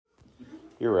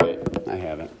You're right. I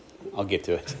haven't. I'll get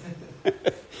to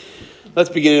it.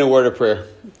 Let's begin in a word of prayer.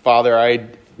 Father, I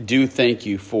do thank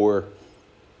you for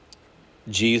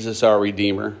Jesus, our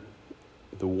Redeemer,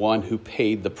 the one who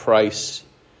paid the price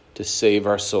to save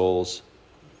our souls.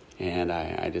 And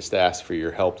I just ask for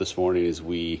your help this morning as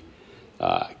we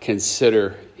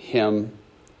consider him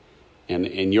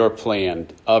and your plan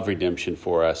of redemption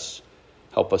for us.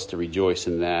 Help us to rejoice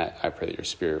in that. I pray that your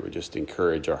Spirit would just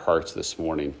encourage our hearts this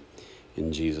morning.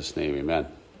 In Jesus' name, amen.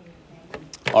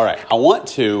 All right,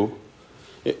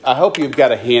 I hope you've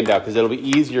got a handout because it'll be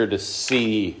easier to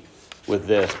see with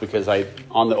this because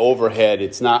on the overhead,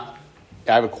 I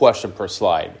have a question per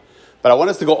slide. But I want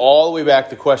us to go all the way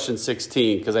back to question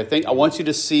 16 because I want you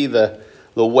to see the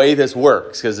way this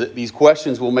works because these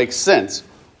questions will make sense,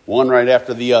 one right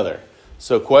after the other.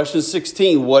 So question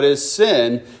 16, what is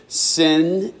sin?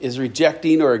 Sin is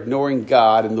rejecting or ignoring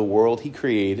God and the world he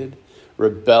created,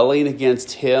 rebelling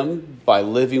against him by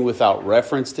living without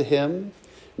reference to him,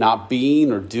 not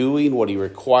being or doing what he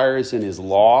requires in his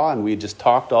law. And we just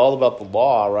talked all about the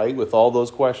law, right, with all those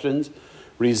questions,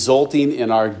 resulting in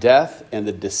our death and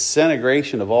the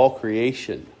disintegration of all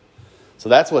creation. So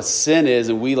that's what sin is.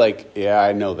 And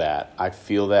I know that. I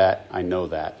feel that. I know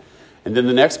that. And then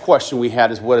the next question we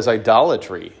had is, what is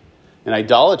idolatry? And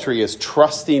idolatry is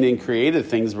trusting in created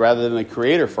things rather than the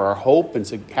creator for our hope and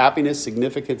happiness,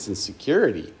 significance, and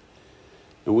security.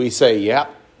 And we say, yeah,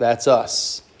 that's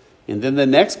us. And then the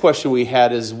next question we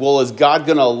had is, well, is God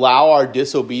going to allow our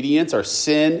disobedience, our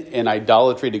sin, and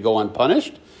idolatry to go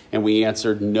unpunished? And we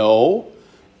answered, no.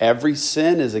 Every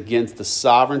sin is against the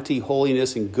sovereignty,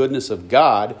 holiness, and goodness of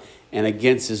God and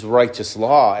against his righteous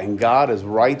law. And God is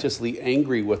righteously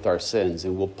angry with our sins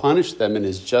and will punish them in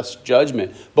his just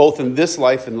judgment, both in this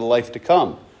life and the life to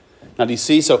come. Now, do you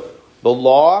see? So the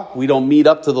law, we don't meet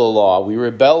up to the law. We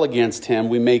rebel against him.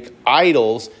 We make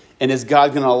idols. And is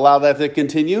God going to allow that to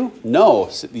continue? No.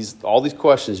 All these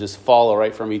questions just follow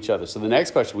right from each other. So the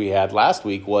next question we had last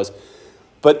week was,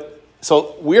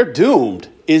 so we're doomed.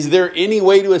 Is there any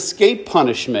way to escape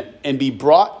punishment and be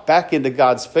brought back into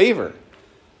God's favor?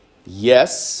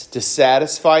 Yes, to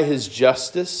satisfy his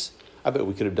justice. I bet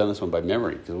we could have done this one by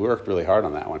memory because we worked really hard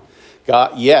on that one.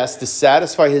 Yes, to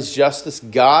satisfy his justice,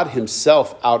 God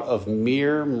himself, out of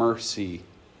mere mercy,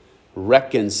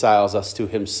 reconciles us to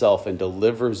himself and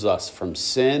delivers us from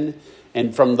sin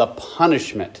and from the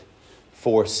punishment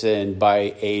for sin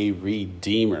by a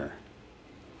Redeemer.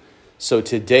 So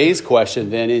today's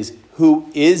question then is, who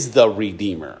is the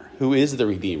Redeemer? Who is the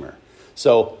Redeemer?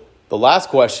 So the last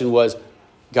question was,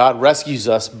 God rescues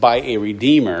us by a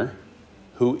Redeemer.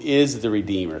 Who is the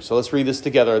Redeemer? So let's read this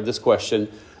together, this question.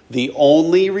 The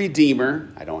only Redeemer,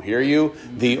 I don't hear you,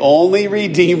 the only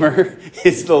Redeemer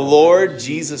is the Lord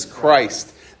Jesus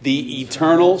Christ, the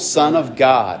eternal Son of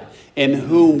God, in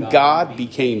whom God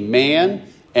became man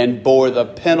and bore the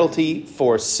penalty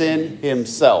for sin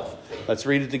himself. Let's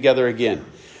read it together again.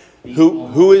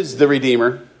 Who is the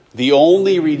Redeemer? The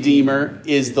only Redeemer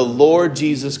is the Lord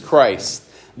Jesus Christ,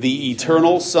 the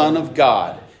eternal Son of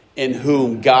God, in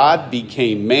whom God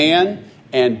became man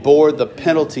and bore the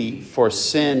penalty for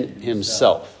sin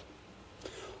himself.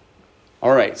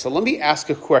 All right, so let me ask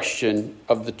a question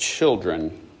of the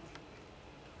children.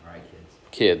 All right,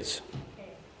 kids.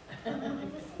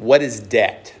 What is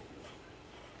debt?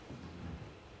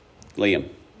 Liam.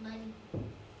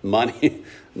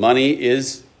 Money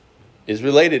is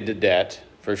related to debt,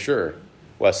 for sure.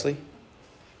 Wesley?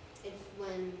 It's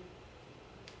when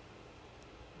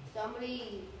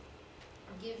somebody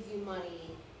gives you money,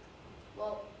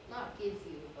 well, not gives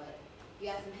you, but you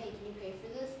ask them, hey, can you pay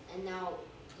for this? And now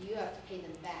you have to pay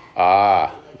them back.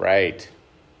 Ah, right.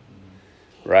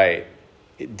 Right.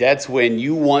 That's when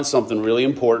you want something really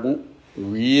important,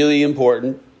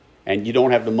 and you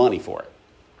don't have the money for it.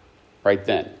 Right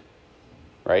then.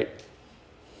 Right?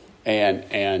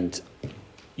 And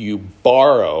you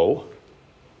borrow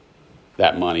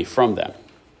that money from them.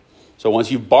 So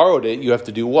once you've borrowed it, you have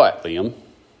to do what, Liam?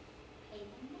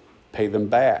 Pay them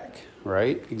back,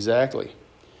 right? Exactly.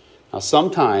 Now,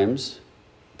 sometimes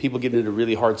people get into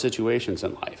really hard situations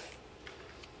in life.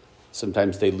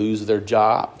 Sometimes they lose their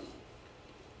job.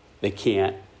 They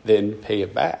can't then pay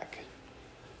it back.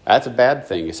 That's a bad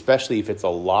thing, especially if it's a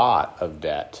lot of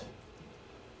debt.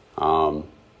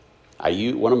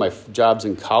 One of my jobs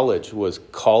in college was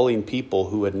calling people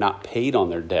who had not paid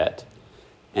on their debt,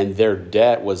 and their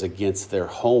debt was against their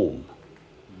home.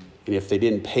 And if they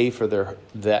didn't pay for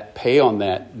pay on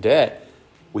that debt,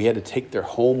 we had to take their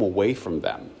home away from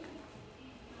them.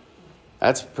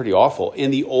 That's pretty awful. In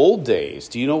the old days,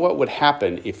 do you know what would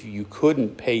happen if you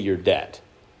couldn't pay your debt?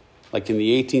 like in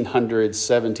the 1800s,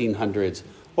 1700s,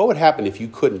 what would happen if you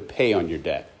couldn't pay on your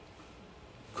debt?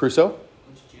 Crusoe?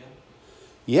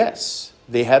 Yes,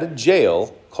 they had a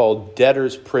jail called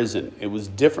debtor's prison. It was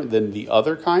different than the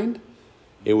other kind.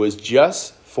 It was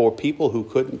just for people who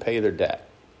couldn't pay their debt.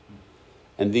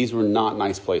 And these were not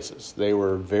nice places. They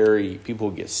were people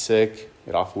would get sick.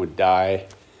 It often would die.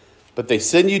 But they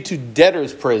send you to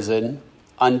debtor's prison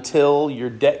until your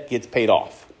debt gets paid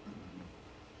off.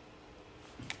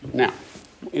 Now,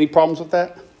 any problems with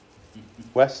that?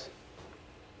 Wes?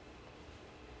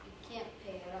 You can't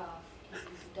pay it off because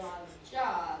you don't have a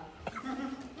job.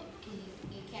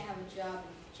 You can't have a job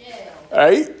in jail.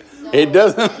 Right? So It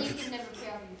doesn't. then you can never pay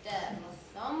off your debt unless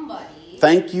somebody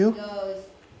Thank you. goes,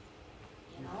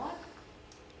 you know what?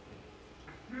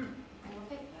 I'm gonna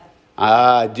pay for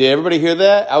that. Did everybody hear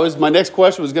that? My next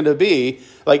question was going to be,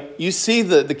 like, you see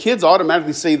the kids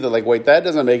automatically see wait, that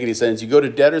doesn't make any sense. You go to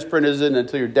debtor's prison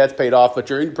until your debt's paid off, but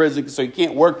you're in prison so you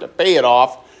can't work to pay it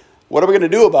off. What are we going to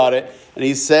do about it? And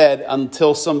he said,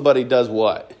 until somebody does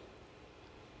what?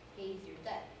 Pays your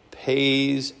debt.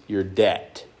 Pays your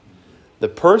debt. The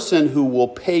person who will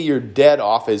pay your debt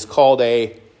off is called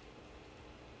a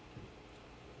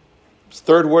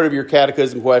third word of your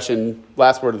catechism question,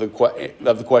 last word of the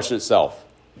question itself.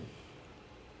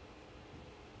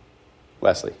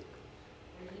 Wesley.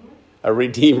 Redeemer? A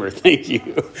redeemer, thank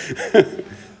you.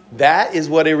 That is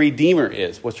what a redeemer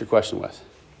is. What's your question, Wes?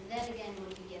 And then again, when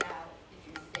you get out, if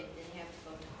you're sick, then you have to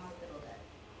go to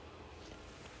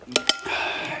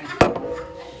hospital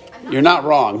debt. You're not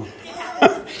wrong.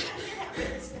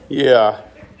 Yeah.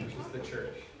 Which is the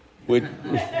church.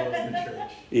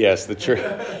 Yes, the church.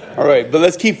 All right, but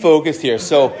let's keep focused here.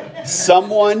 So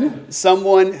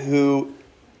someone who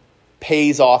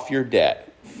pays off your debt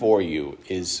for you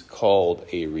is called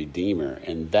a redeemer.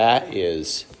 And that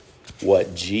is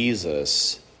what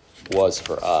Jesus was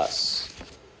for us.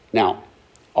 Now,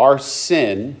 our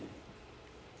sin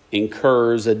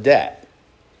incurs a debt.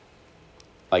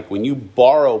 Like when you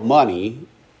borrow money,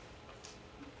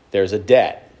 there's a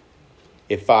debt.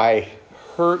 If I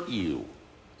hurt you,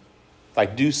 if I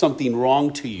do something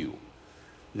wrong to you,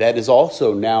 that is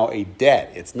also now a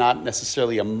debt. It's not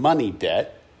necessarily a money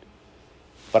debt,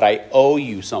 but I owe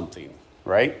you something,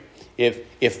 right? If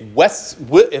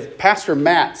Pastor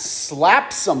Matt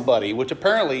slaps somebody, which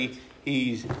apparently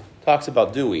he talks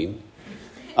about doing,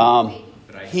 But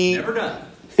I've never done.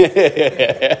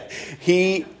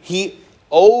 he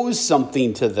owes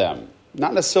something to them.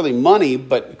 Not necessarily money,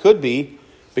 but it could be,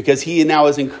 because he now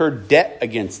has incurred debt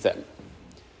against them.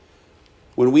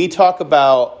 When we talk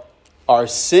about our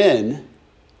sin,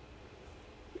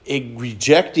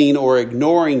 rejecting or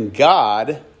ignoring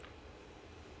God,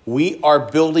 we are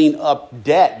building up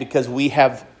debt because we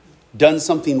have done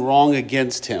something wrong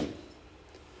against him.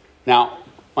 Now,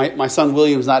 my son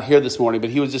William's not here this morning, but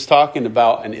he was just talking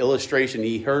about an illustration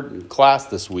he heard in class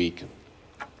this week.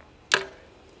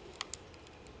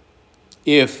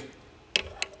 If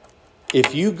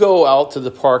you go out to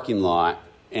the parking lot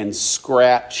and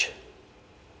scratch,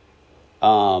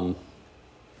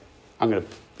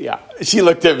 she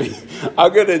looked at me.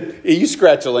 You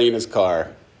scratch Elena's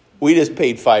car. We just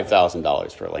paid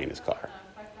 $5,000 for Elena's car.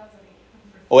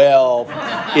 Well,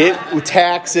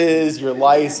 taxes, your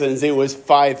license, it was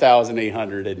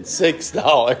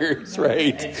 $5,806,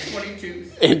 right?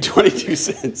 And 22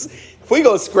 cents. If we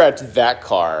go scratch that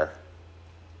car,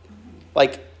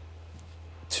 what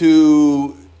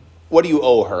do you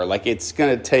owe her? It's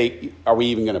going to take, are we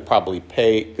even going to probably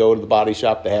go to the body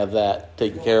shop to have that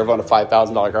taken care of on a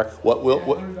 $5,000 car? What?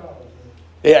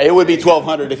 Yeah, it would be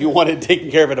 $1,200 if you wanted it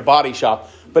taken care of at a body shop.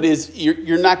 But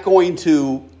you're not going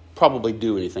to probably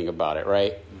do anything about it,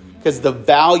 right? Because the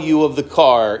value of the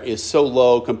car is so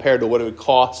low compared to what it would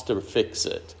cost to fix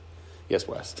it. Yes,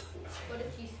 West? What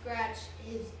if you scratch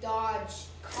his Dodge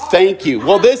car? Thank you.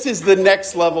 Well, this is the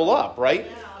next level up, right?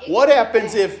 What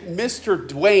happens if Mr.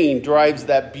 Dwayne drives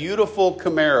that beautiful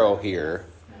Camaro here?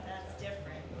 That's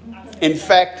different. In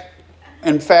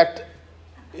fact,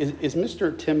 is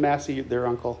Mr. Tim Massey their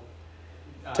uncle?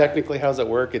 Technically, how's it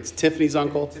work? It's Tiffany's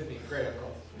uncle? Tiffany, great uncle.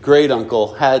 Great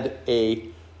uncle had a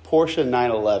Porsche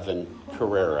 911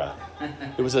 Carrera.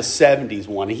 It was a 70s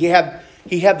one. He had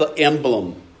the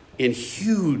emblem in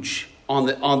huge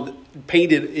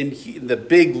painted in the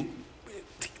big,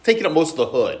 taking up most of the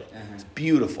hood. It's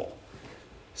beautiful.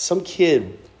 Some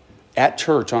kid at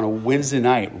church on a Wednesday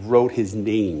night wrote his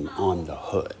name on the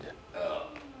hood.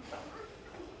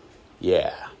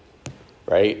 Yeah.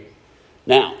 Right?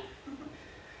 Now,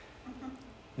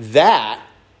 that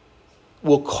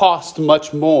will cost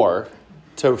much more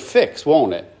to fix,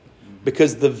 won't it?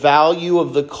 because the value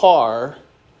of the car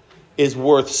is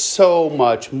worth so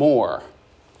much more.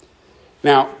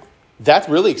 Now, that's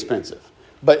really expensive.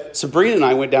 But Sabrina and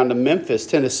I went down to Memphis,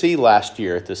 Tennessee last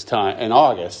year at this time, in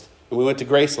August, and we went to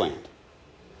Graceland.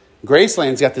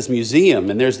 Graceland's got this museum,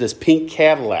 and there's this pink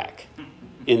Cadillac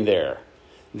in there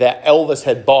that Elvis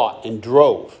had bought and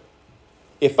drove.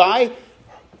 If I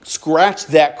scratch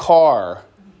that car,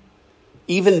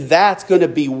 even that's going to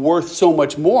be worth so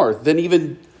much more than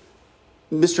even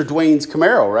Mr. Dwayne's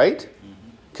Camaro, right?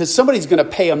 Because somebody's going to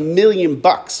pay $1 million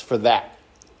for that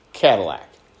Cadillac.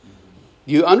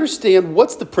 You understand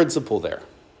what's the principle there?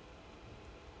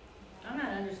 I'm not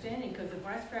understanding, because if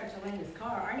I scratch Elena's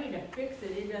car, I need to fix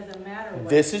it. It doesn't matter what.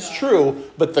 This is true,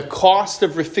 but the cost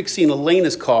of fixing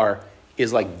Elena's car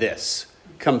is like this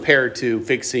compared to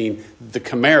fixing the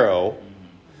Camaro,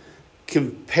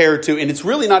 compared to, and it's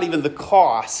really not even the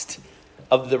cost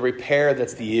of the repair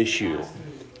that's the issue.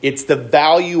 It's the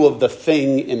value of the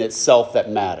thing in itself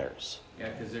that matters. Yeah,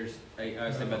 because I was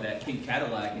thinking about that pink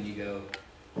Cadillac, and you go,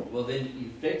 well, then you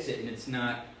fix it, and it's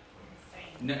not.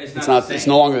 No, it's not. It's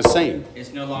no longer the same.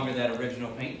 It's no longer that original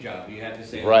paint job. You have to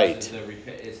say, right.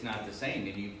 It's not the same,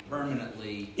 and you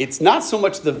permanently. It's not so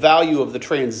much the value of the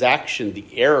transaction, the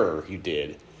error you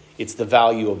did. It's the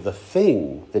value of the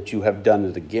thing that you have done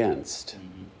it against.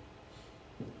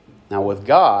 Mm-hmm. Now, with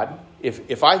God,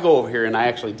 if I go over here and I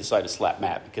actually decide to slap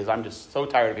Matt, because I'm just so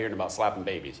tired of hearing about slapping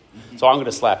babies, so I'm going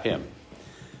to slap him.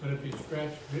 But if you scratch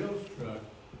Bill's truck,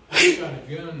 he's got a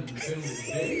gun, and the penalty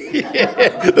is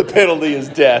death. The penalty is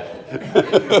death.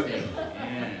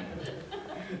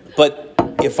 But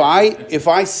if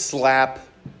I slap,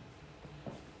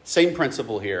 same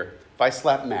principle here. If I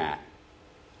slap Matt,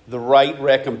 the right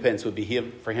recompense would be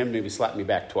for him to maybe slap me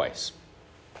back twice.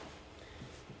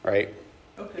 Right?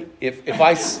 Okay. If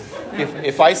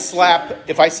I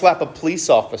slap a police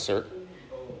officer,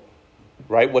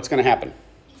 right? What's going to happen?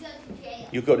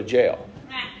 You go to jail,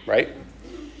 right?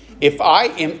 If I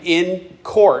am in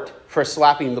court for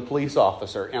slapping the police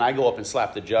officer and I go up and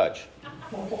slap the judge,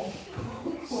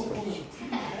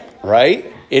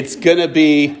 right? It's going to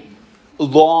be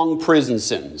long prison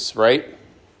sentence, right?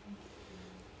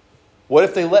 What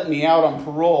if they let me out on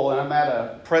parole and I'm at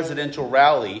a presidential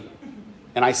rally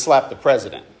and I slap the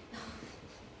president?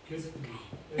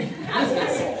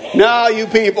 No, you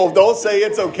people, don't say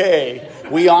it's okay.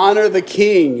 We honor the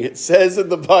king. It says in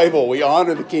the Bible, we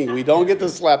honor the king. We don't get to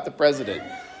slap the president.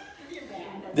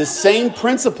 The same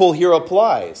principle here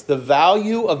applies. The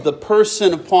value of the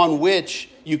person upon which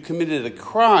you committed a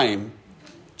crime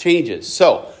changes.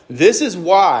 So, this is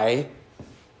why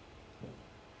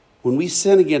when we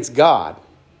sin against God,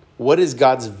 what is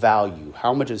God's value?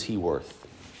 How much is he worth?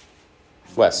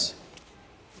 Wes,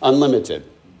 unlimited.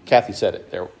 Kathy said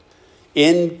it there.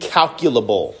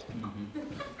 Incalculable.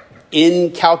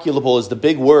 Incalculable is the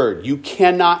big word. You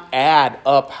cannot add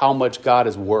up how much God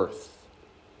is worth.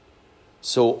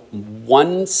 So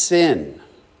one sin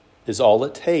is all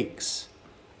it takes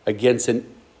against an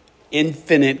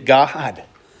infinite God.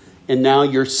 And now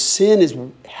your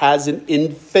sin has an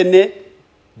infinite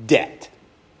debt.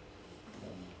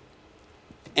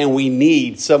 And we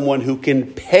need someone who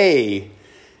can pay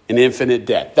an infinite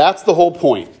debt. That's the whole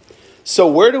point.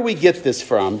 So where do we get this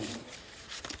from?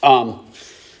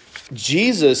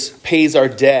 Jesus pays our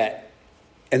debt,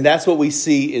 and that's what we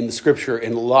see in the scripture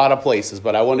in a lot of places,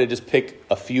 but I want to just pick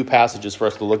a few passages for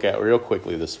us to look at real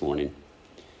quickly this morning.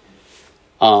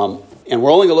 And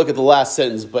we're only going to look at the last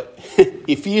sentence, but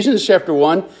Ephesians chapter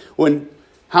 1,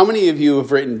 how many of you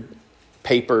have written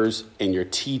papers and your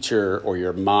teacher or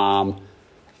your mom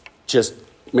just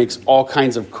makes all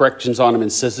kinds of corrections on them and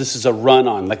says this is a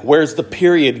run-on, like where's the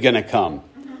period going to come?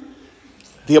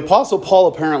 The Apostle Paul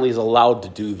apparently is allowed to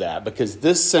do that because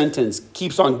this sentence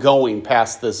keeps on going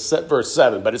past this verse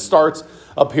 7, but it starts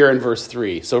up here in verse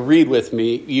 3. So read with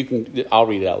me. I'll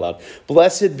read it out loud.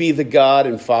 Blessed be the God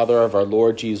and Father of our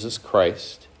Lord Jesus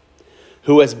Christ,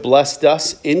 who has blessed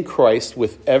us in Christ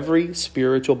with every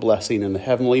spiritual blessing in the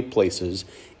heavenly places,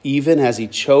 even as he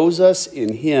chose us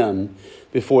in him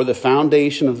before the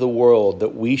foundation of the world,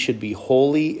 that we should be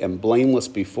holy and blameless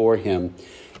before him.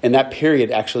 And that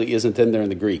period actually isn't in there in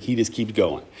the Greek. He just keeps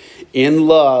going. In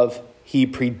love, he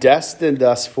predestined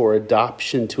us for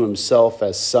adoption to himself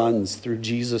as sons through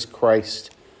Jesus Christ,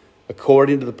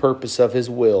 according to the purpose of his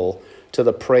will, to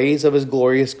the praise of his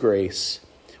glorious grace,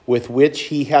 with which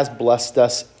he has blessed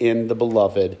us in the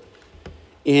beloved.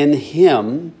 In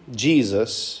him,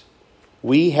 Jesus,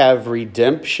 we have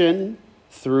redemption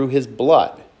through his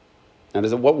blood. Now,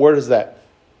 what word does that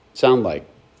sound like,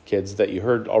 kids, that you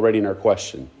heard already in our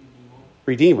question?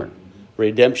 Redeemer.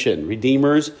 Redemption.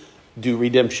 Redeemers do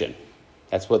redemption.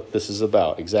 That's what this is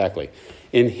about, exactly.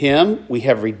 In him we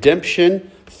have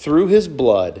redemption through his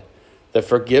blood, the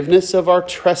forgiveness of our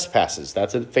trespasses.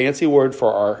 That's a fancy word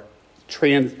for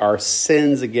our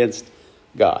sins against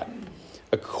God,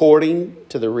 according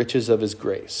to the riches of his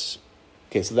grace.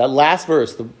 Okay, so that last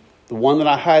verse, the one that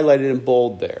I highlighted in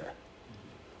bold there,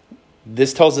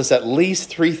 this tells us at least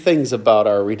three things about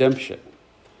our redemption.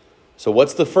 So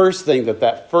what's the first thing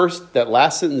that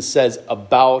last sentence says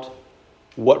about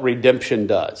what redemption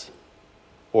does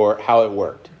or how it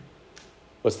worked?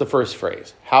 What's the first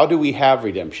phrase? How do we have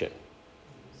redemption?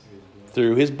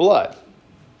 Through his blood.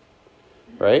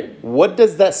 Right? What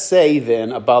does that say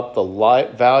then about the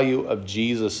value of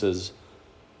Jesus'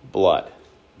 blood?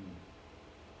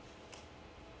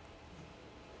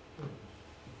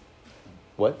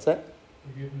 What's that?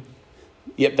 Forgiveness.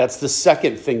 Yep, that's the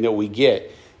second thing that we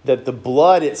get. That the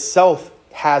blood itself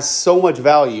has so much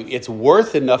value. It's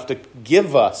worth enough to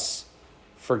give us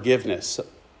forgiveness.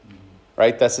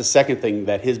 Right? That's the second thing,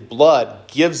 that his blood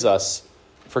gives us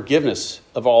forgiveness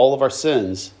of all of our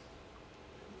sins.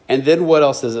 And then what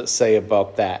else does it say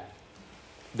about that?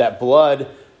 That blood,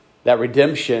 that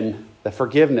redemption, the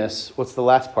forgiveness. What's the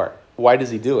last part? Why does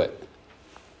he do it?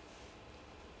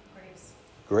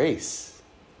 Grace.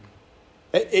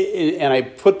 And I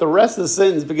put the rest of the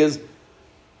sentence because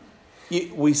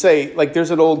we say, like,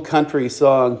 there's an old country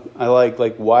song I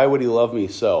like, why would he love me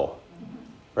so?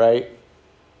 Right?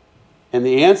 And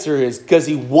the answer is because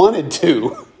he wanted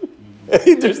to.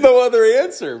 There's no other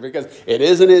answer, because it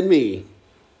isn't in me.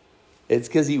 It's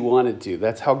because he wanted to.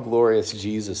 That's how glorious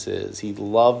Jesus is. He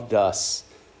loved us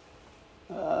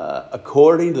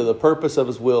according to the purpose of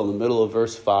his will in the middle of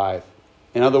verse 5.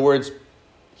 In other words,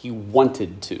 he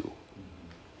wanted to.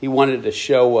 He wanted to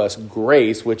show us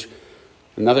grace, which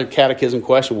another catechism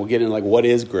question we'll get in, like, what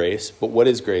is grace? But what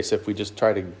is grace if we just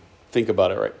try to think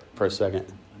about it right for a second?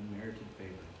 Unmerited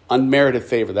favor. Unmerited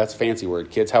favor. That's a fancy word.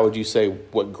 Kids, how would you say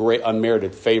what great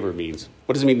unmerited favor means?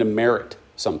 What does it mean to merit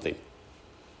something?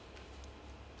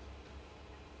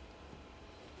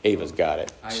 Ava's got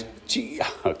it.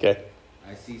 Okay.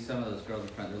 I see some of those girls in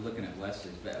front. They're looking at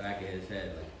Wesley's back of his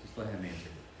head. Like, just let him answer.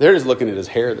 They're just looking at his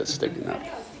hair that's sticking up.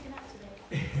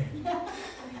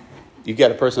 You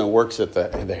got a person that works at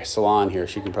the salon here.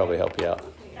 She can probably help you out.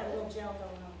 Got a little gel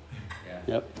going on.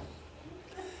 Yeah. Yep.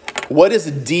 What is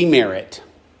a demerit?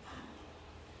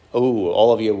 Oh,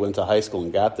 all of you went to high school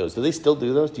and got those. Do they still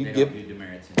do those? Do you They give? don't do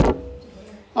demerits anymore.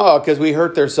 Oh, because we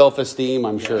hurt their self-esteem,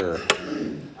 I'm sure.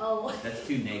 Oh. That's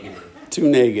too negative. Too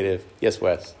negative. Yes,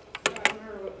 Wes. I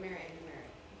remember what merit and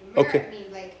demerit. Okay. Demerit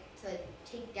means like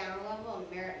to take down a level,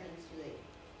 and merit means to like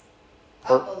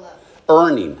Or- up a level.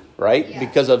 Earning, right? Yeah.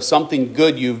 Because of something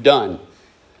good you've done.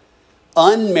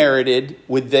 Unmerited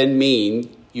would then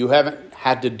mean you haven't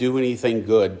had to do anything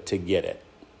good to get it.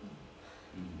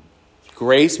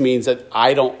 Grace means that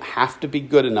I don't have to be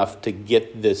good enough to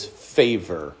get this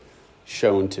favor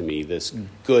shown to me, this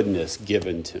goodness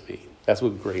given to me. That's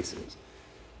what grace is.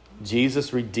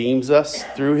 Jesus redeems us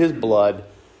through his blood,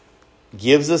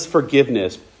 gives us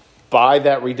forgiveness by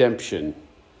that redemption,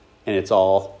 and it's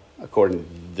all according to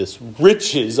this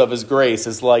riches of his grace.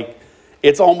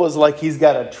 It's almost like he's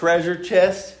got a treasure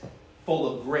chest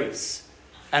full of grace,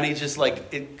 and he just,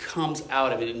 like, it comes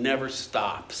out of it. It never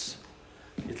stops.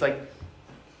 It's like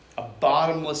a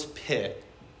bottomless pit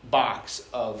box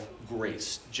of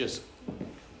grace, just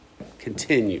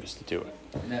continues to do it.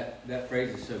 And that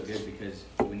phrase is so good because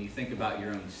when you think about your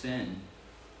own sin,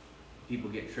 people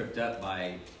get tripped up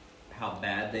by how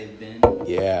bad they've been.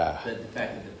 Yeah. The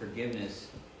fact that the forgiveness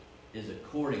is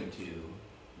according to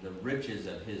the riches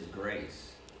of his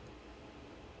grace.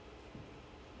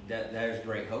 There's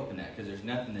great hope in that, because there's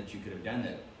nothing that you could have done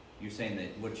that you're saying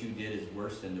that what you did is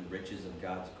worse than the riches of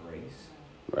God's grace.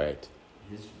 Right.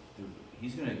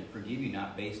 He's going to forgive you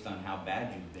not based on how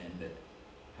bad you've been, but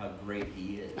how great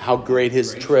he is. How great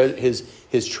his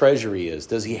treasury is.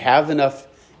 Does he have enough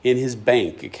in his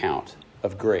bank account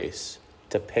of grace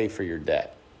to pay for your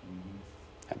debt?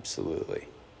 Mm-hmm. Absolutely.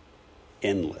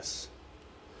 Endless.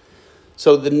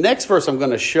 So the next verse I'm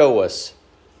going to show us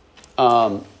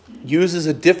uses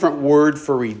a different word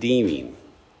for redeeming.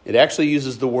 It actually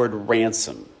uses the word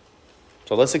ransom.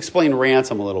 So let's explain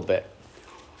ransom a little bit.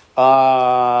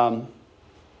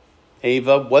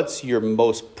 Ava, what's your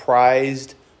most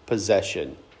prized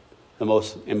possession? The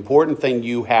most important thing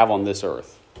you have on this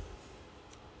earth?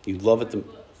 You love it.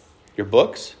 Your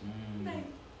books?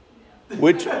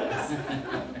 Which?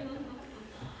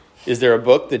 Is there a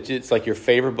book that it's like your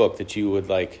favorite book that you would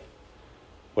like?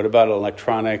 What about an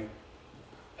electronic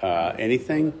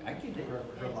Anything? I could,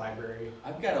 The library.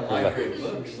 I've got a library of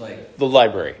books. Like, The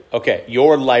library. Okay,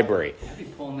 your library. I'd be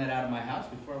pulling that out of my house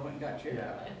before I went and got chairs.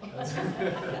 I'm just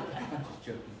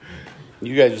joking.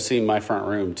 You guys have seen my front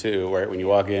room too, right? When you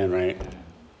walk in, right?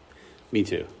 Me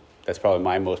too. That's probably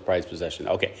my most prized possession.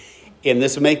 Okay. In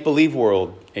this make-believe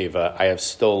world, Ava, I have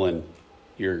stolen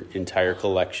your entire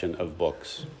collection of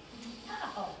books.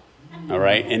 All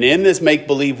right? And in this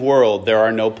make-believe world, there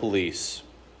are no police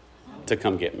to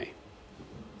come get me.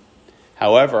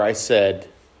 However, I said,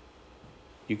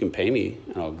 you can pay me,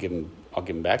 and I'll give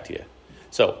them back to you.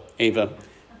 So, Ava,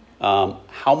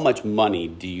 how much money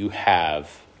do you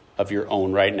have of your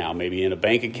own right now? Maybe in a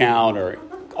bank account or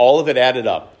all of it added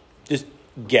up. Just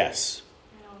guess.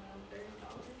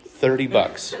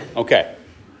 $30. Okay.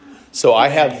 So I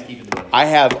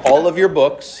have all of your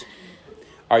books.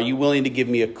 Are you willing to give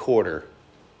me a quarter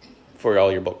for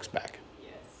all your books back?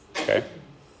 Yes. Okay.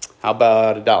 How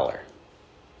about $1?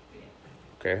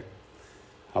 Okay.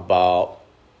 How about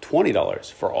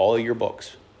 $20 for all of your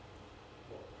books?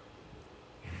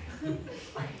 She'd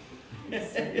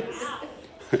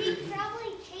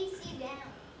probably chase you down.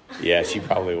 Yeah, she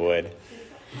probably would.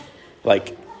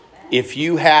 Like, if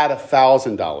you had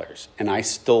 $1,000 and I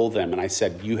stole them and I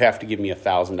said, you have to give me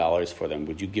 $1,000 for them,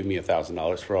 would you give me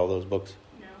 $1,000 for all those books?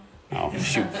 No. Oh,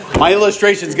 shoot. My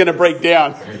illustration's going to break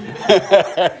down.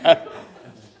 I'll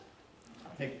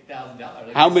take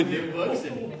 $1,000. How many- New books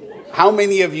and How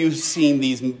many of you seen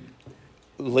these Liam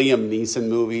Neeson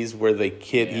movies where he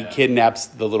kidnaps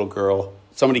the little girl?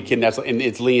 Somebody kidnaps, and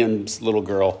it's Liam's little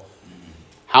girl.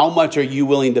 How much are you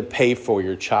willing to pay for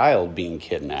your child being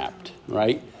kidnapped,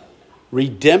 right?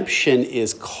 Redemption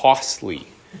is costly.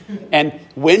 And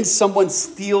when someone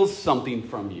steals something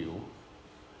from you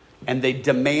and they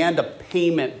demand a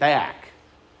payment back,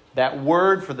 that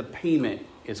word for the payment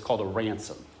is called a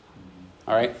ransom.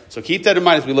 All right? So keep that in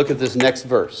mind as we look at this next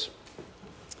verse.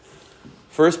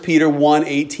 1 Peter 1,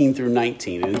 18 through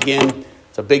 19. And again,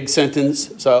 it's a big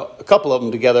sentence, so a couple of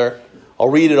them together. I'll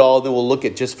read it all, then we'll look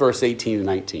at just verse 18 and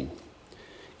 19.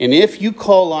 And if you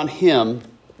call on him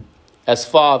as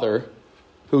Father,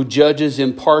 who judges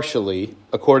impartially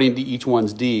according to each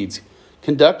one's deeds,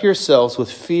 conduct yourselves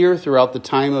with fear throughout the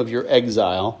time of your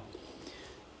exile,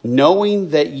 knowing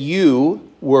that you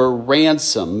were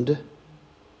ransomed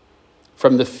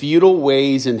from the futile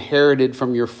ways inherited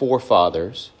from your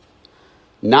forefathers,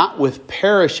 not with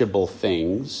perishable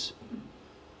things,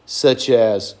 such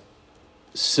as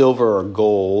silver or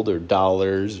gold or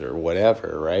dollars or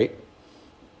whatever, right?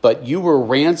 But you were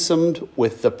ransomed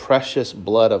with the precious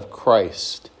blood of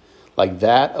Christ, like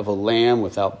that of a lamb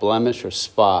without blemish or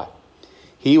spot.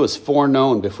 He was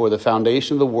foreknown before the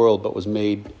foundation of the world, but was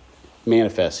made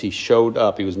manifest. He showed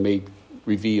up. He was made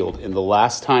revealed in the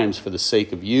last times for the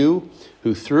sake of you,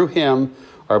 who through him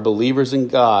are believers in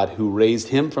God, who raised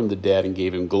him from the dead and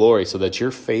gave him glory, so that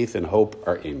your faith and hope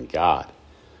are in God.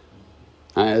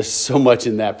 There's so much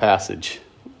in that passage.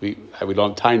 We don't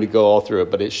have time to go all through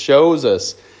it, but it shows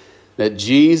us that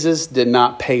Jesus did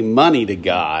not pay money to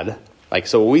God.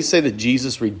 So when we say that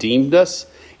Jesus redeemed us,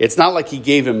 it's not like he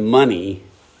gave him money.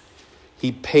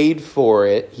 He paid for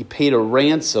it. He paid a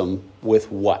ransom with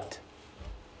what?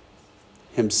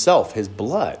 Himself, his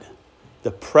blood.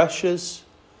 The precious,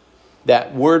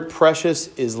 that word precious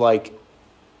is like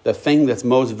the thing that's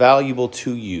most valuable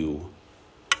to you.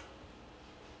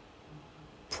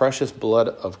 Precious blood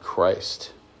of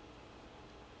Christ.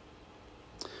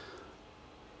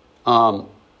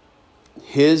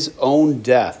 His own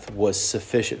death was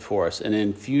sufficient for us. And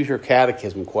in future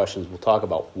catechism questions, we'll talk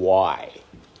about why.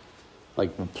 We'll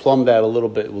plumb that a little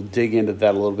bit. We'll dig into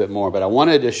that a little bit more. But I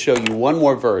wanted to show you one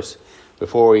more verse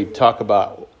before we talk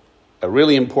about a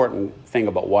really important thing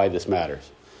about why this matters.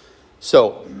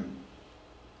 So,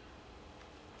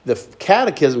 the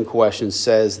catechism question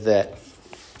says that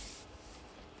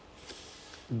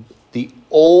the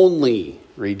only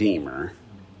Redeemer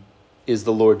is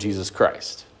the Lord Jesus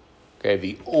Christ. Okay,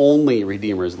 the only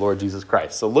Redeemer is Lord Jesus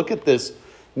Christ. So look at this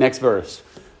next verse.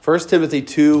 1 Timothy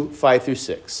 2, 5 through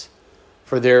 6.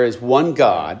 For there is one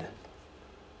God,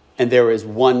 and there is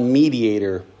one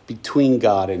mediator between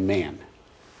God and man,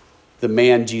 the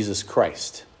man Jesus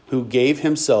Christ, who gave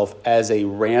himself as a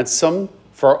ransom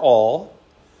for all,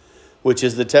 which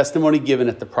is the testimony given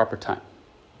at the proper time.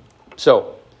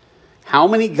 So, how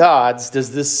many gods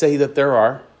does this say that there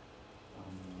are?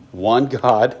 One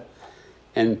God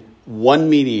and one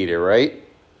mediator, right?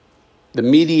 The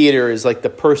mediator is like the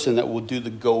person that will do the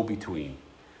go-between.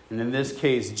 And in this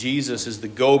case, Jesus is the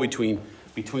go-between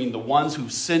between the ones who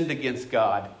sinned against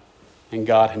God and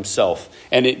God himself.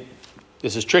 And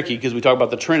this is tricky because we talk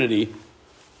about the Trinity.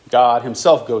 God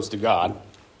himself goes to God.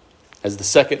 As the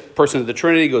second person of the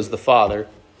Trinity goes to the Father,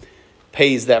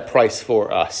 pays that price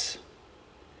for us.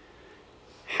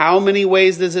 How many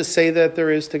ways does it say that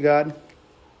there is to God?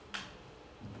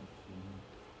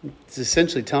 It's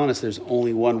essentially telling us there's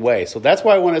only one way. So that's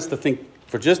why I want us to think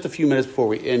for just a few minutes before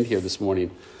we end here this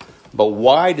morning. But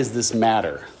why does this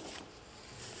matter?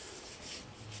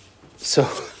 So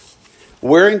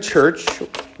we're in church.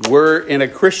 We're in a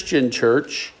Christian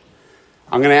church.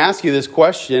 I'm going to ask you this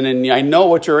question, and I know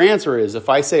what your answer is. If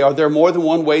I say, are there more than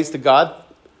one ways to God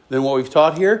than what we've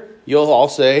taught here? You'll all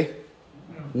say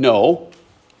no,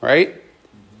 right?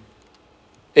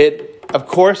 It, of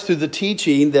course, through the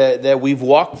teaching that we've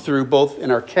walked through, both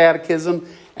in our catechism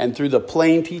and through the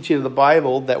plain teaching of the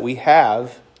Bible that we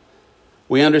have,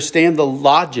 we understand the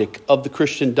logic of the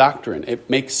Christian doctrine. It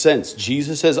makes sense.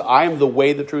 Jesus says, I am the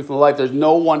way, the truth, and the life. There's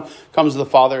no one comes to the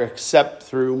Father except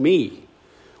through me.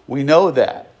 We know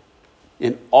that.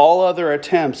 And all other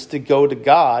attempts to go to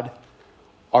God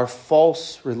are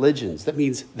false religions. That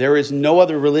means there is no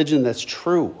other religion that's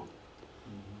true.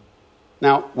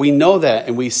 Now, we know that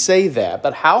and we say that,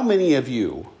 but how many of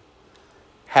you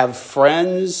have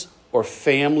friends or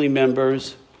family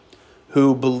members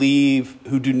who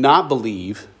do not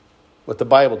believe what the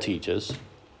Bible teaches,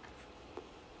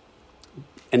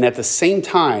 and at the same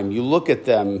time you look at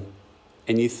them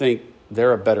and you think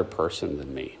they're a better person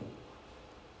than me?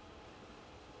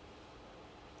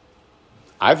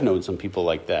 I've known some people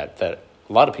like that a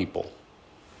lot of people,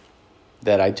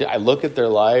 that I look at their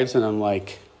lives and I'm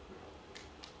like,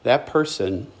 that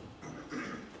person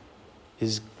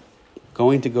is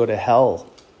going to go to hell.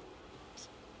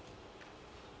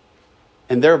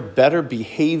 And they're a better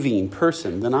behaving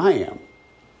person than I am.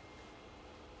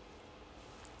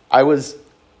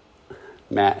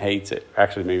 Matt hates it.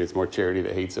 Actually, maybe it's more Charity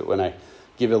that hates it when I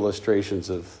give illustrations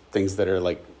of things that are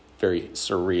like very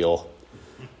surreal.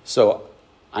 So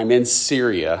I'm in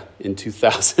Syria in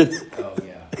 2000. Oh,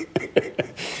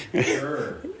 yeah.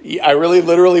 Sure. I really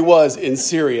literally was in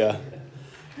Syria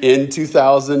in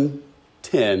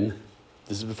 2010.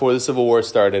 This is before the Civil War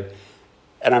started.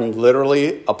 And I'm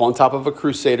literally up on top of a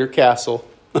Crusader castle.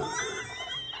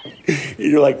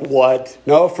 You're like, what?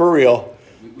 No, for real.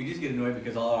 We just get annoyed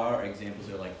because all our examples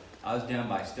are like, I was down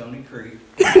by Stony Creek.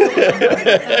 He's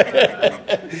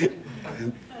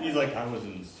like, I was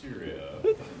in Syria.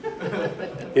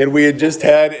 And we had just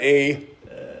had a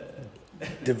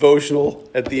devotional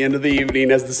at the end of the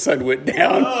evening as the sun went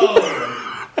down.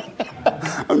 Oh.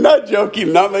 I'm not joking,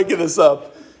 I'm not making this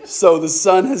up. So the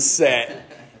sun has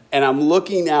set, and I'm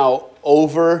looking out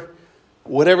over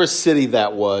whatever city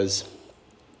that was,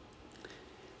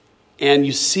 and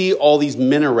you see all these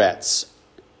minarets.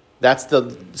 That's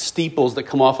the steeples that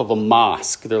come off of a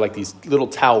mosque. They're like these little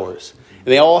towers. And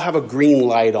they all have a green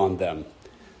light on them.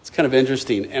 It's kind of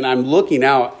interesting. And I'm looking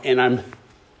out, and I'm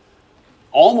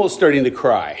almost starting to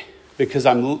cry because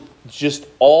I'm just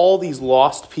all these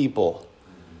lost people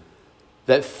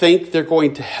that think they're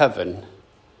going to heaven.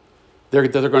 They're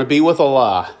going to be with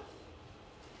Allah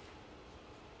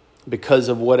because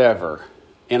of whatever.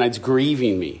 And it's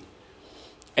grieving me.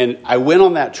 And I went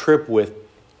on that trip with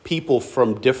people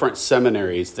from different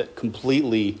seminaries that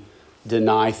completely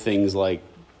deny things like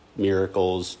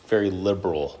miracles, very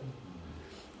liberal.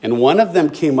 And one of them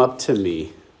came up to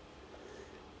me,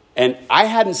 and I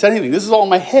hadn't said anything. This is all in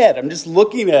my head. I'm just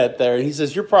looking at it there, and he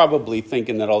says, you're probably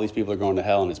thinking that all these people are going to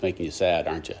hell and it's making you sad,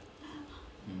 aren't you?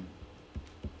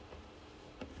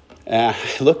 And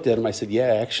I looked at him, I said,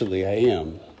 yeah, actually I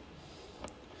am.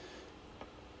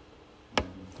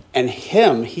 And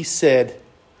he said,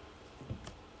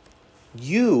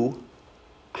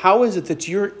 how is it that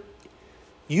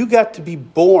you got to be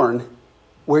born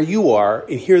where you are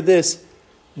and hear this?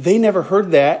 They never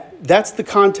heard that. That's the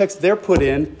context they're put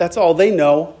in. That's all they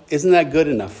know. Isn't that good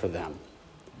enough for them?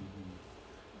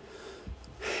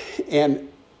 And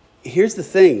here's the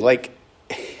thing, like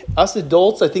us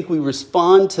adults, I think we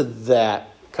respond to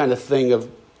that kind of thing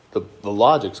of the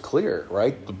logic's clear,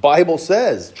 right? The Bible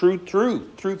says truth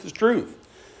is truth.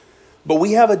 But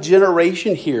we have a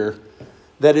generation here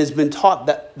that has been taught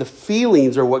that the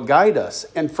feelings are what guide us.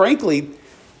 And frankly,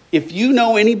 if you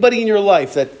know anybody in your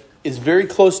life that is very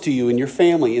close to you in your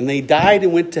family and they died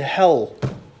and went to hell,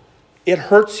 it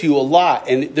hurts you a lot.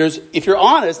 And if you're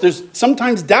honest, there's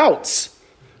sometimes doubts,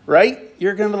 right?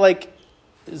 You're going to be like,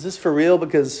 is this for real?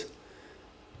 Because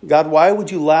God, why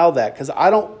would you allow that? Because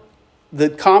the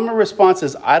common response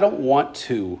is, I don't want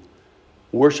to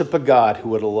worship a God who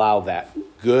would allow that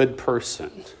good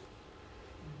person,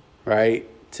 right,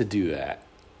 to do that.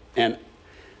 And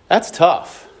that's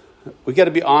tough. We got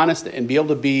to be honest and be able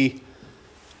to be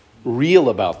real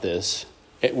about this,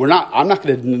 I'm not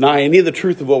going to deny any of the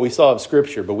truth of what we saw of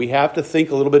Scripture, but we have to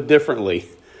think a little bit differently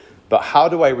about how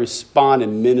do I respond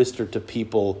and minister to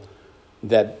people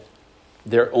that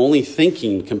they're only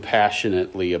thinking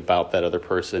compassionately about that other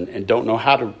person and don't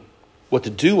know what to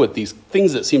do with these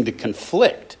things that seem to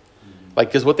conflict. Like,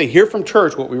 because what they hear from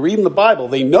church, what we read in the Bible,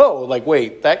 they know, like,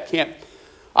 wait,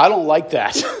 I don't like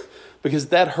that because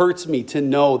that hurts me to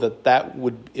know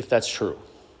if that's true.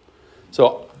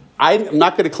 So I'm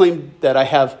not going to claim that I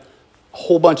have a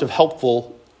whole bunch of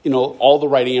helpful, all the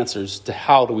right answers to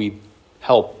how do we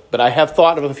help. But I have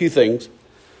thought of a few things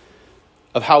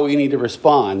of how we need to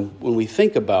respond when we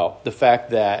think about the fact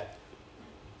that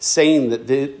saying that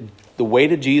the way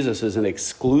to Jesus is an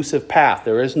exclusive path.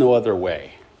 There is no other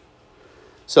way.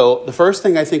 So the first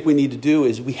thing I think we need to do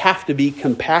is we have to be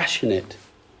compassionate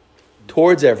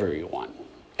towards everyone.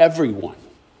 Everyone.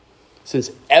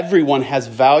 Since everyone has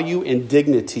value and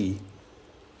dignity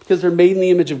because they're made in the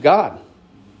image of God.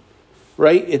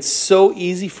 Right? It's so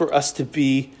easy for us to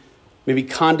be maybe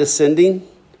condescending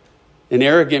and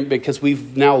arrogant because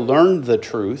we've now learned the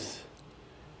truth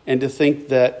and to think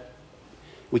that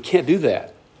we can't do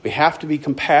that. We have to be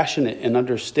compassionate and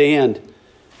understand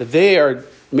that they are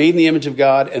made in the image of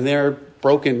God and they're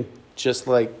broken just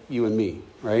like you and me,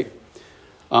 right?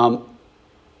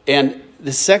 And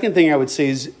the second thing I would say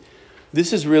is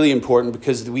this is really important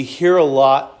because we hear a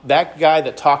lot. That guy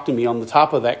that talked to me on the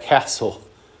top of that castle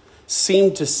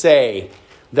seemed to say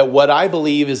that what I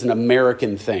believe is an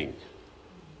American thing.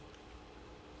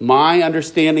 My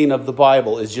understanding of the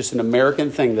Bible is just an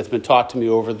American thing that's been taught to me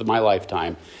over my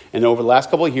lifetime. And over the last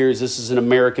couple of years, this is an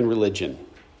American religion.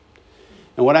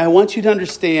 And what I want you to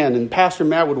understand, and Pastor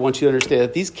Matt would want you to understand,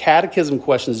 that these catechism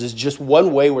questions is just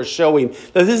one way we're showing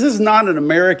that this is not an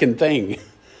American thing.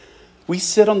 We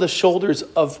sit on the shoulders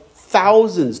of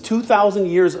thousands, 2,000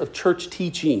 years of church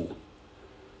teaching.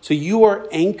 So you are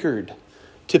anchored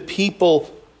to people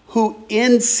who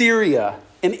in Syria,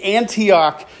 in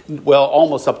Antioch, well,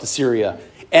 almost up to Syria,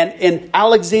 and in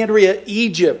Alexandria,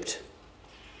 Egypt,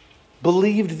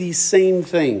 believed these same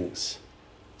things.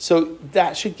 So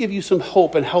that should give you some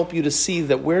hope and help you to see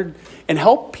that and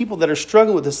help people that are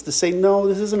struggling with this to say, no,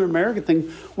 this isn't an American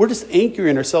thing. We're just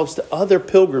anchoring ourselves to other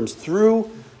pilgrims through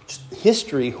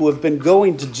history who have been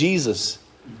going to Jesus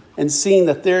and seeing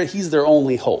that he's their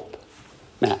only hope.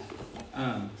 Matt.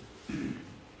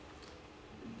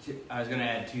 I was going to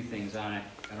add two things on it.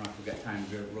 I don't know if we've got time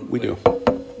to do it real quick. We do.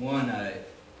 One,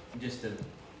 just to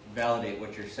validate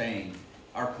what you're saying,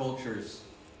 our culture's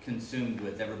consumed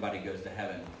with everybody goes to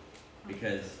heaven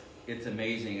because it's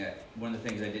amazing. One of the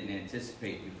things I didn't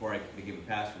anticipate before I became a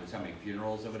pastor was how many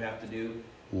funerals I would have to do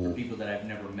for people that I've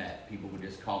never met. People would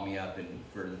just call me up, and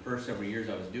for the first several years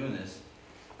I was doing this,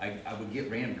 I would get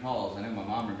random calls. I know my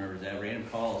mom remembers that, random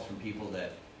calls from people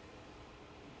that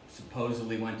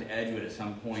supposedly went to Edgewood at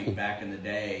some point back in the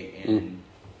day and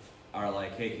are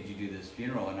like, hey, could you do this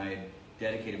funeral? And I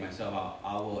dedicated myself,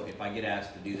 I will, if I get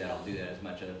asked to do that, I'll do that as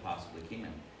much as I possibly can.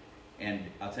 And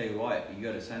I'll tell you what, you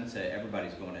go to Sunset,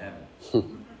 everybody's going to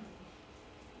heaven.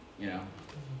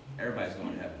 Everybody's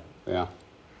going to heaven.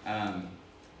 Yeah.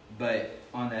 But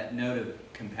on that note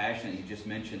of compassion that you just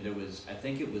mentioned, I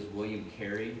think it was William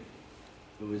Carey,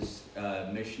 who was a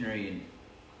missionary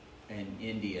in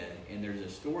India, and there's a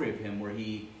story of him where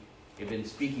he had been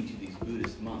speaking to these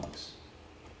Buddhist monks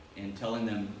and telling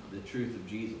them the truth of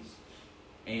Jesus.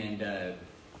 And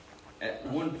at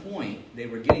one point, they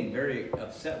were getting very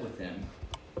upset with him,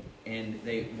 and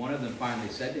one of them finally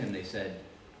said to him, they said,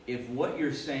 if what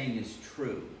you're saying is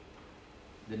true,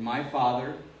 then my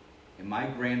father and my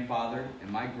grandfather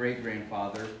and my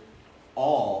great-grandfather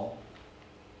all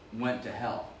went to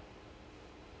hell.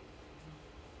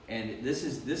 And this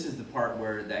is the part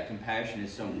where that compassion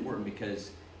is so important,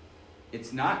 because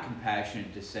it's not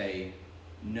compassionate to say,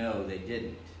 no, they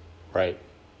didn't. Right.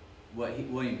 What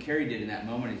William Carey did in that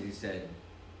moment is he said,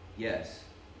 yes.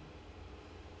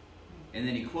 And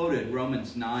then he quoted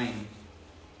Romans 9,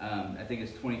 I think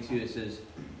it's 22, it says,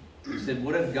 he said,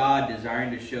 what if God,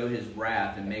 desiring to show his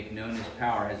wrath and make known his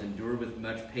power, has endured with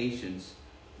much patience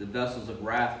the vessels of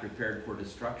wrath prepared for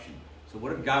destruction? So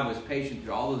what if God was patient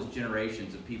through all those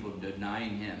generations of people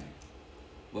denying him?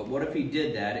 But what if he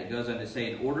did that? It goes on to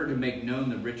say, in order to make known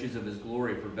the riches of his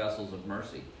glory for vessels of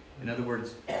mercy. In other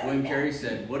words, William Carey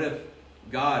said, what if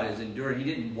God has endured? He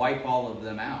didn't wipe all of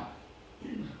them out.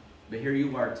 But here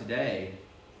you are today,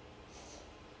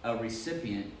 a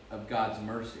recipient of God's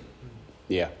mercy.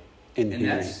 Yeah. And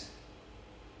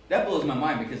that blows my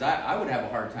mind, because I would have a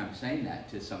hard time saying that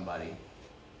to somebody.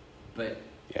 But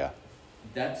yeah,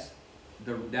 that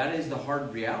is the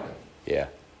hard reality. Yeah.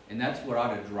 And that's what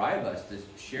ought to drive us to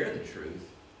share the truth.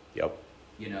 Yep.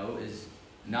 Is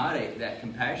not that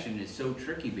compassion is so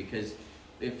tricky because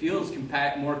it feels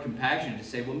more compassionate to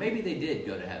say, well, maybe they did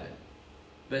go to heaven.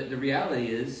 But the reality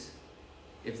is,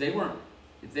 if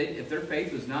their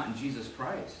faith was not in Jesus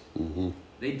Christ,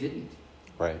 they didn't.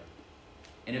 Right.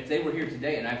 And if they were here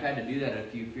today, and I've had to do that at a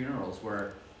few funerals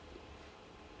where,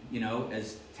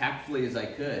 as tactfully as I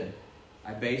could,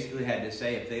 I basically had to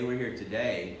say, if they were here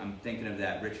today, I'm thinking of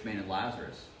that rich man and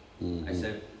Lazarus. I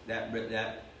said, that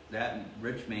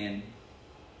rich man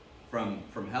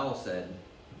from hell said,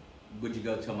 would you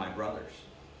go tell my brothers?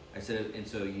 I said, and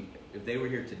so if they were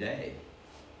here today,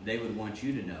 they would want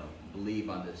you to know, believe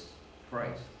on this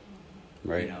Christ.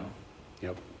 Right.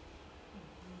 Yep.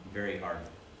 Very hard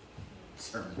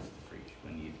sermons to preach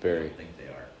when you don't think they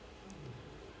are.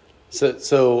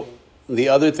 So the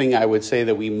other thing I would say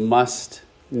that we must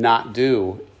not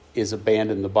do is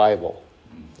abandon the Bible.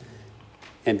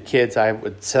 And kids, I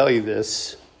would tell you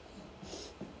this.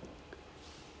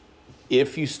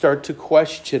 If you start to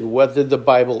question whether the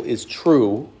Bible is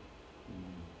true,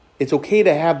 it's okay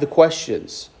to have the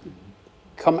questions.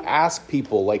 Come ask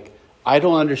people, like, I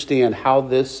don't understand how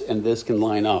this and this can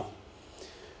line up.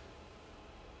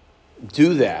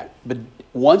 Do that. But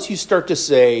once you start to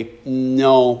say,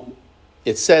 no,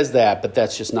 it says that, but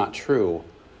that's just not true,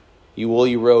 you will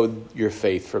erode your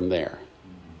faith from there.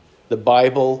 The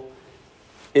Bible,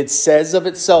 it says of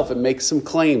itself, it makes some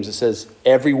claims. It says,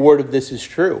 every word of this is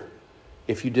true.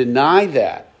 If you deny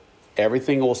that,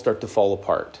 everything will start to fall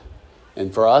apart.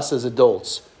 And for us as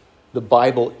adults, the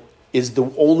Bible is the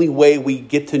only way we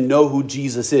get to know who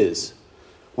Jesus is.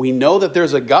 We know that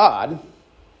there's a God,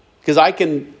 because I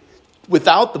can,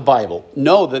 without the Bible,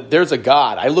 know that there's a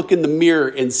God. I look in the mirror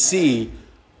and see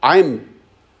I'm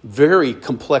a very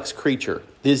complex creature.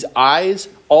 His eyes,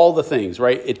 all the things,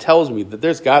 right? It tells me that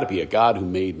there's got to be a God who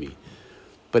made me.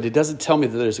 But it doesn't tell me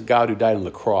that there's a God who died on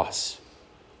the cross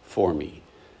for me.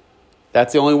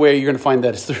 That's the only way you're going to find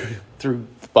that is through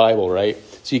the Bible, right?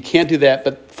 So you can't do that.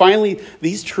 But finally,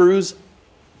 these truths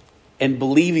and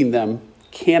believing them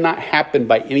cannot happen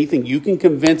by anything you can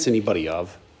convince anybody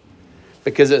of.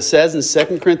 Because it says in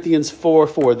 2 Corinthians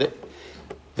 4:4 that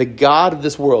the God of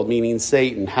this world, meaning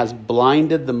Satan, has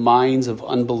blinded the minds of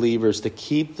unbelievers to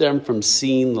keep them from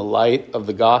seeing the light of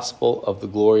the gospel of the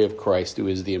glory of Christ, who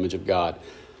is the image of God.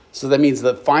 So that means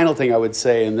the final thing I would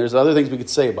say, and there's other things we could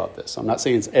say about this. I'm not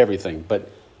saying it's everything, but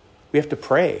we have to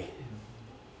pray.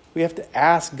 We have to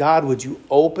ask God, would you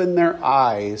open their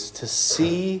eyes to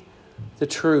see the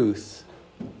truth?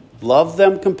 Love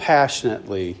them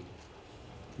compassionately.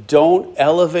 Don't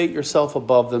elevate yourself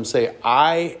above them. Say,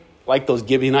 I, like those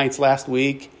Gibeonites last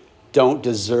week, don't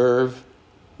deserve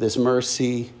this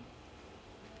mercy.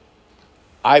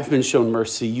 I've been shown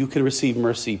mercy. You can receive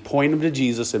mercy. Point them to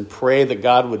Jesus and pray that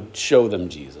God would show them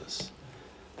Jesus.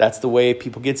 That's the way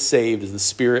people get saved, is the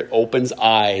Spirit opens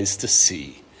eyes to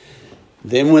see.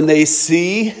 Then when they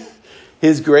see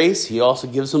His grace, He also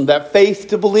gives them that faith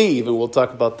to believe. And we'll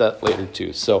talk about that later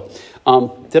too. So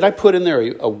did I put in there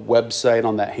a website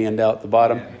on that handout at the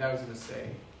bottom? Yeah, I was going to say,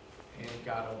 and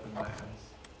God opened my eyes.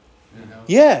 You know?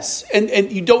 Yes.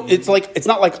 And you don't, it's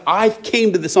not like I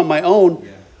came to this on my own.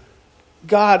 Yeah.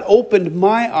 God opened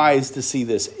my eyes to see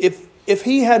this. If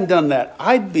He hadn't done that,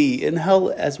 I'd be in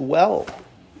hell as well,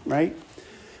 right?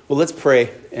 Well, let's pray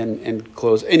and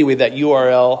close. Anyway, that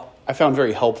URL I found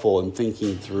very helpful in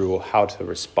thinking through how to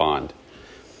respond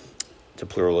to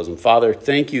pluralism. Father,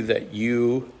 thank you that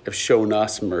you have shown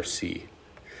us mercy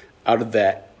out of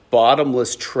that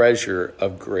bottomless treasure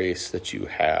of grace that you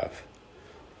have.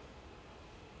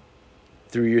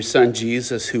 Through your Son,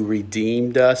 Jesus, who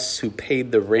redeemed us, who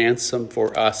paid the ransom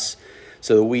for us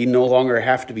so that we no longer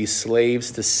have to be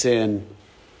slaves to sin,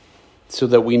 so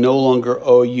that we no longer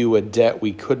owe you a debt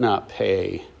we could not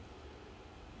pay.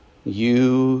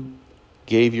 You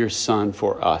gave your Son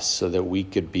for us so that we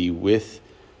could be with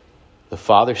the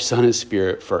Father, Son, and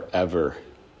Spirit forever.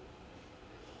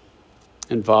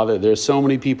 And Father, there's so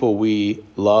many people we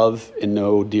love and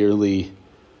know dearly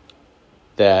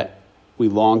that we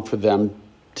long for them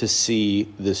to see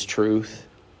this truth,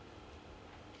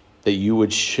 that you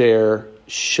would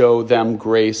show them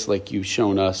grace like you've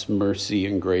shown us mercy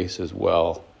and grace as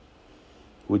well.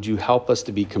 Would you help us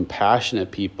to be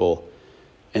compassionate people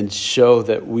and show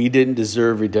that we didn't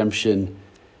deserve redemption,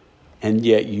 and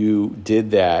yet you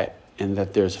did that, and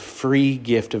that there's a free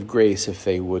gift of grace if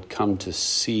they would come to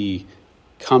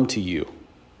you.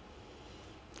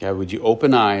 God, would you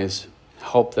open eyes,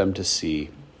 help them to see?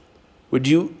 Would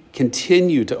you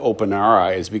continue to open our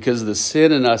eyes, because the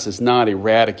sin in us is not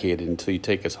eradicated until you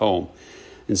take us home.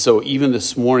 And so even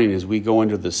this morning, as we go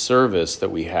into the service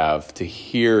that we have to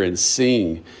hear and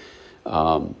sing,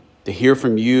 to hear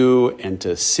from you and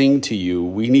to sing to you,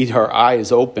 we need our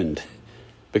eyes opened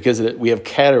because we have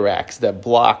cataracts that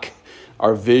block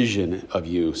our vision of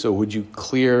you. So would you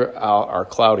clear out our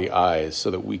cloudy eyes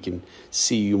so that we can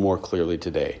see you more clearly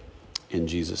today? In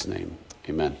Jesus' name,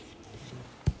 amen.